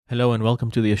Hello and welcome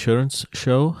to the Assurance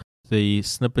Show. The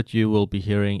snippet you will be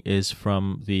hearing is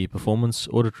from the Performance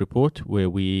Audit Report, where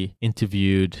we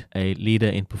interviewed a leader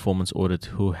in performance audit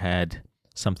who had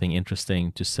something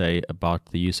interesting to say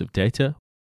about the use of data.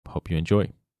 Hope you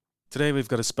enjoy. Today we've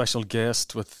got a special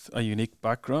guest with a unique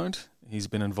background. He's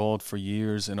been involved for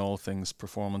years in all things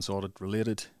performance audit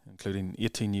related, including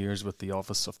 18 years with the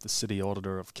Office of the City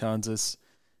Auditor of Kansas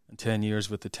and 10 years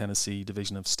with the Tennessee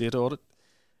Division of State Audit.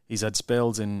 He's had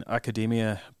spells in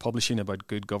academia, publishing about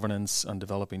good governance and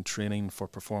developing training for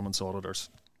performance auditors.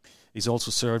 He's also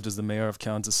served as the mayor of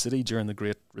Kansas City during the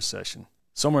Great Recession.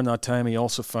 Somewhere in that time, he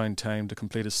also found time to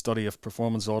complete a study of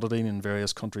performance auditing in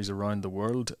various countries around the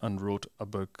world and wrote a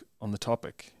book on the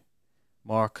topic.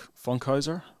 Mark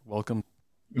Funkhouser, welcome.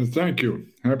 Thank you.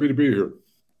 Happy to be here.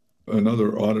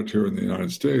 Another auditor in the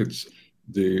United States,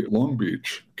 the Long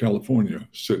Beach, California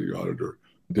City Auditor,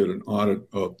 did an audit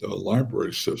of the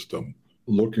library system,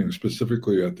 looking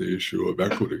specifically at the issue of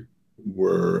equity,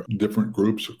 where different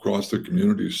groups across the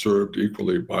community served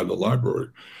equally by the library.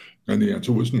 And the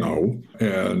answer was no.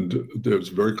 And it was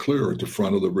very clear at the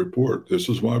front of the report, this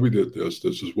is why we did this,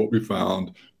 this is what we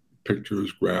found,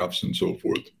 pictures, graphs, and so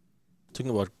forth.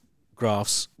 Talking about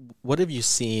graphs, what have you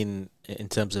seen in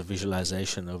terms of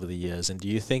visualization over the years? And do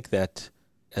you think that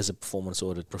as a performance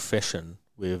audit profession,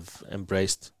 we've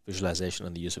embraced visualization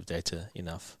and the use of data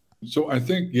enough? So I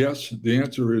think yes. The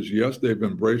answer is yes, they've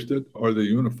embraced it. Are they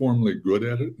uniformly good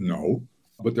at it? No.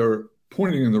 But they're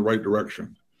pointing in the right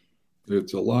direction.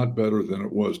 It's a lot better than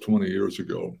it was 20 years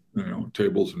ago.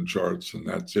 Tables and charts, and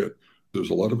that's it. There's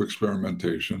a lot of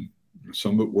experimentation.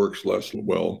 Some of it works less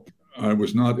well. I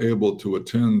was not able to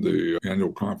attend the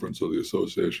annual conference of the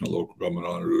Association of Local Government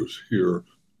Auditors here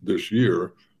this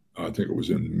year. I think it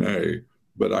was in May.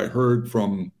 But I heard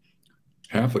from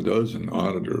half a dozen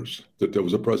auditors that there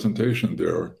was a presentation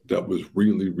there that was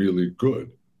really, really good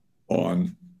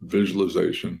on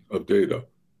visualization of data.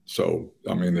 So,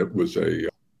 it was a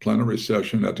plenary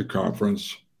session at the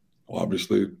conference.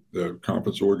 Obviously, the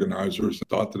conference organizers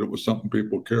thought that it was something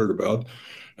people cared about,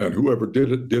 and whoever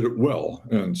did it well.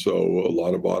 And so a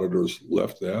lot of auditors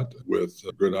left that with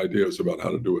good ideas about how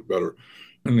to do it better.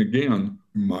 And again,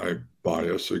 my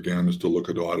bias, is to look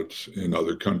at audits in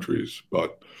other countries.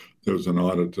 But there's an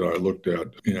audit that I looked at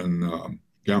in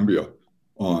Gambia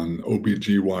on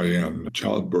OBGYN,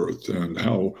 childbirth, and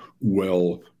how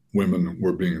well women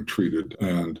were being treated.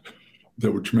 And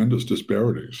there were tremendous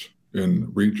disparities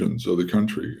in regions of the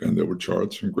country. And there were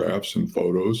charts and graphs and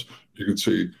photos. You could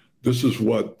see this is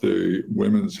what the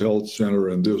Women's Health Center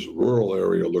in this rural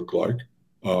area looked like.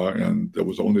 And there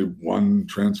was only one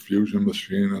transfusion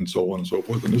machine and so on and so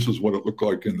forth. And this is what it looked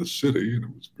like in the city, and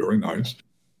it was very nice.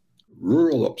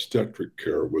 Rural obstetric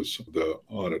care was the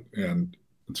audit, and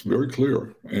it's very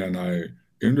clear. And I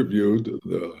interviewed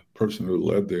the person who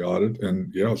led the audit,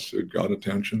 and yes, it got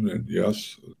attention, and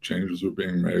yes, changes are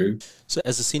being made. So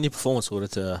as a senior performance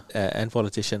auditor and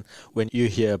politician, when you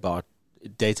hear about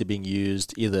data being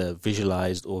used, either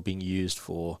visualized or being used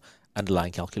for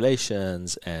underlying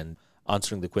calculations and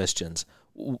answering the questions,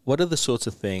 what are the sorts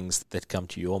of things that come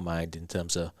to your mind in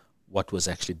terms of what was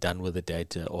actually done with the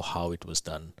data or how it was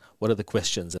done? What are the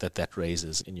questions that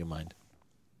raises in your mind?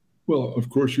 Well, of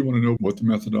course, you want to know what the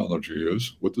methodology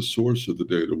is, what the source of the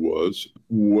data was,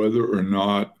 whether or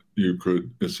not you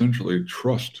could essentially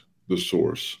trust the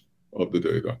source of the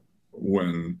data.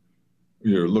 When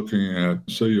you're looking at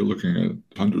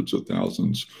hundreds of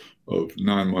thousands of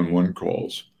 911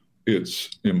 calls, it's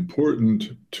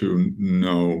important to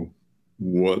know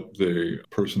what the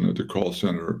person at the call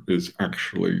center is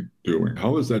actually doing.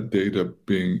 How is that data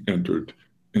being entered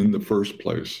in the first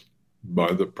place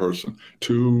by the person?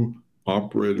 Two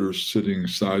operators sitting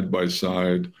side by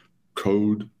side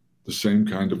code the same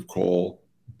kind of call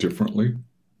differently.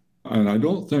 And I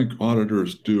don't think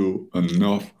auditors do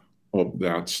enough of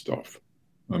that stuff.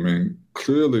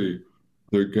 Clearly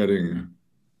they're getting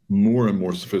more and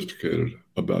more sophisticated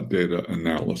about data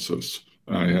analysis.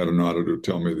 I had an auditor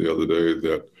tell me the other day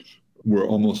that we're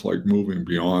almost like moving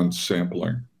beyond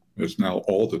sampling. It's now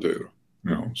all the data.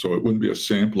 So it wouldn't be a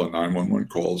sample of 911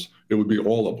 calls. It would be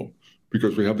all of them,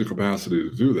 because we have the capacity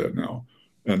to do that now.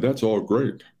 And that's all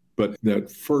great. But that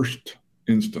first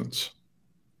instance,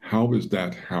 how is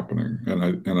that happening?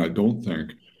 And I don't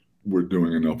think we're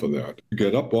doing enough of that.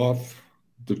 Get up off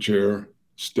the chair,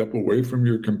 step away from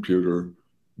your computer,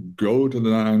 go to the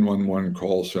 911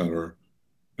 call center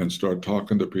and start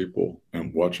talking to people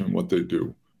and watching what they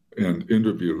do, and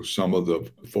interview some of the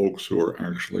folks who are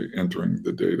actually entering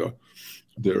the data.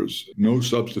 There's no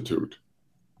substitute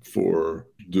for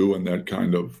doing that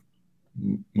kind of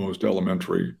most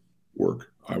elementary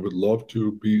work. I would love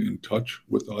to be in touch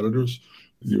with auditors.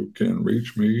 You can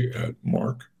reach me at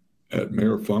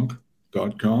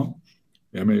mark@mayorfunk.com,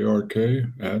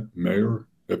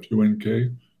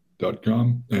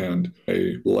 mark@mayorfunk.com. And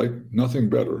I like nothing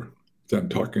better than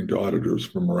talking to auditors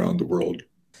from around the world.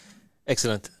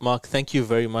 Excellent. Mark, thank you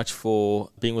very much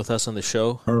for being with us on the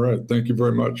show. All right. Thank you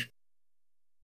very much.